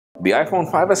The iPhone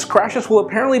 5s crashes will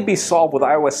apparently be solved with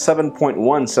iOS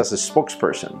 7.1, says a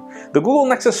spokesperson. The Google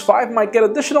Nexus 5 might get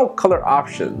additional color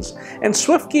options, and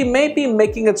Swiftkey may be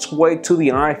making its way to the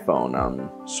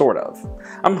iPhone, sort of.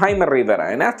 I'm Jaime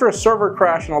Rivera, and after a server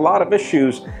crash and a lot of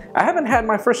issues, I haven't had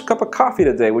my first cup of coffee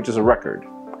today, which is a record.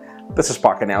 This is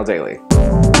Pocket Now Daily.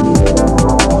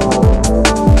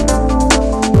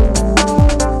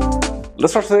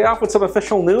 Let's start today off with some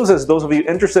official news, as those of you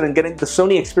interested in getting the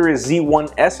Sony Xperia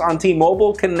Z1S on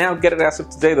T-Mobile can now get it as of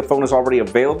today. The phone is already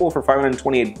available for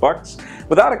 $528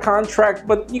 without a contract,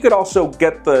 but you could also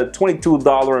get the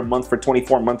 $22 a month for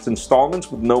 24 months installments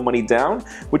with no money down,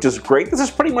 which is great. This is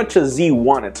pretty much a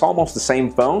Z1. It's almost the same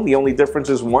phone. The only difference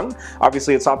is one,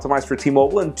 obviously it's optimized for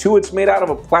T-Mobile, and two, it's made out of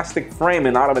a plastic frame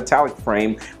and not a metallic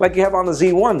frame like you have on the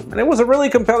Z1. And it was a really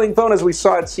compelling phone, as we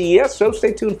saw at CES, so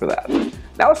stay tuned for that.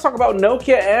 Now let's talk about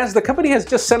Nokia, as the company has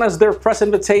just sent us their press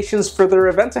invitations for their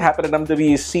event to happen at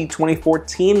MWC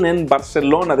 2014 in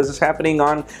Barcelona. This is happening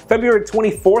on February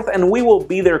 24th, and we will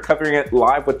be there covering it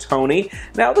live with Tony.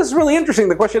 Now this is really interesting.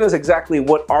 The question is exactly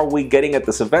what are we getting at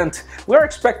this event? We are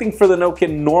expecting for the Nokia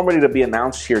Normandy to be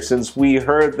announced here, since we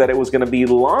heard that it was going to be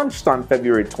launched on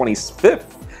February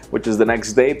 25th. Which is the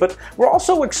next day, but we're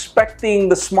also expecting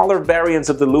the smaller variants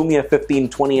of the Lumia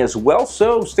 1520 as well,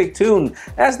 so stay tuned,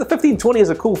 as the 1520 is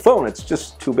a cool phone, it's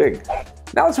just too big.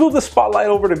 Now let's move the spotlight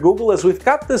over to Google, as we've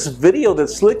got this video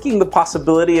that's leaking the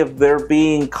possibility of there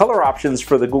being color options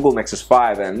for the Google Nexus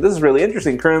 5, and this is really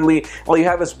interesting. Currently, all you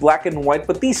have is black and white,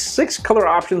 but these 6 color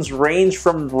options range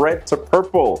from red to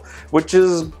purple, which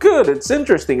is good. It's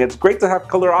interesting. It's great to have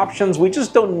color options. We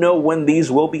just don't know when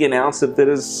these will be announced, if it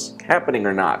is happening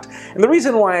or not. And the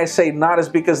reason why I say not is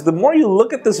because the more you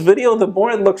look at this video, the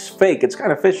more it looks fake. It's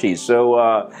kind of fishy,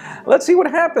 so let's see what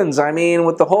happens. I mean,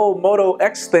 with the whole Moto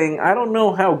X thing, I don't know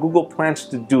how Google plans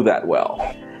to do that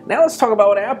well. Now let's talk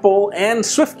about Apple and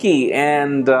Swiftkey,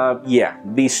 and yeah,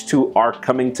 these two are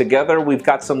coming together. We've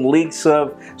got some leaks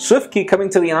of Swiftkey coming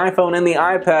to the iPhone and the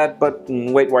iPad, but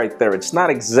wait right there, it's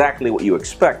not exactly what you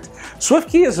expect.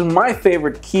 Swiftkey is my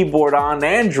favorite keyboard on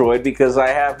Android because I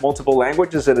have multiple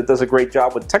languages and it does a great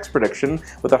job with text prediction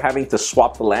without having to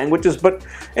swap the languages, but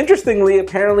interestingly,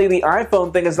 apparently the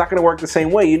iPhone thing is not going to work the same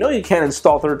way. You know you can't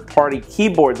install third-party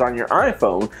keyboards on your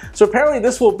iPhone, so apparently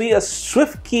this will be a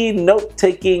Swiftkey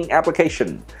note-taking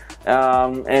application.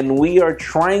 And we are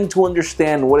trying to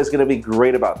understand what is going to be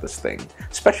great about this thing,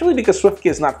 especially because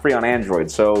Swiftkey is not free on Android,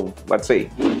 so let's see.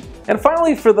 And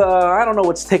finally, for the I don't know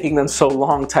what's taking them so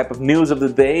long type of news of the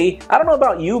day, I don't know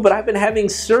about you, but I've been having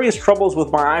serious troubles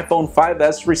with my iPhone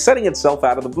 5s resetting itself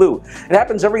out of the blue. It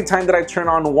happens every time that I turn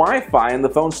on Wi-Fi and the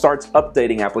phone starts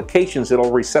updating applications.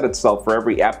 It'll reset itself for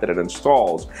every app that it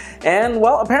installs. And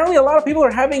well, apparently a lot of people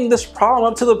are having this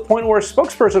problem, up to the point where a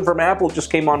spokesperson from Apple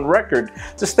just came on record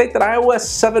to state that iOS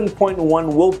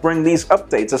 7.1 will bring these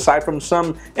updates, aside from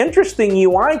some interesting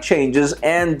UI changes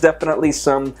and definitely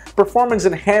some performance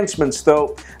enhancements.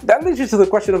 Though that leads you to the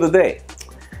question of the day.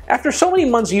 After so many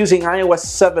months using iOS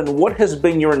 7, what has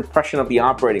been your impression of the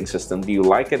operating system? Do you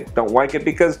like it? Don't like it?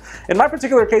 Because in my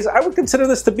particular case, I would consider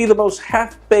this to be the most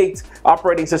half-baked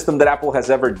operating system that Apple has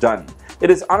ever done. It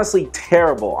is honestly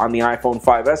terrible on the iPhone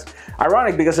 5s.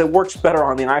 Ironic, because it works better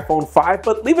on the iPhone 5,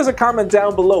 but leave us a comment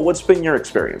down below. What's been your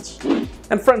experience?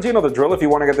 And friends, you know the drill. If you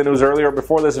want to get the news earlier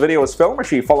before this video is filmed, make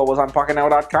sure you follow us on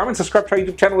PocketNow.com and subscribe to our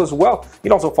YouTube channel as well. You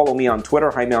can also follow me on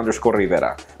Twitter,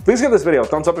 Jaime_Rivera. Please give this video a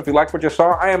thumbs up if you liked what you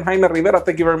saw. I am Jaime Rivera.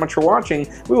 Thank you very much for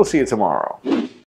watching. We will see you tomorrow.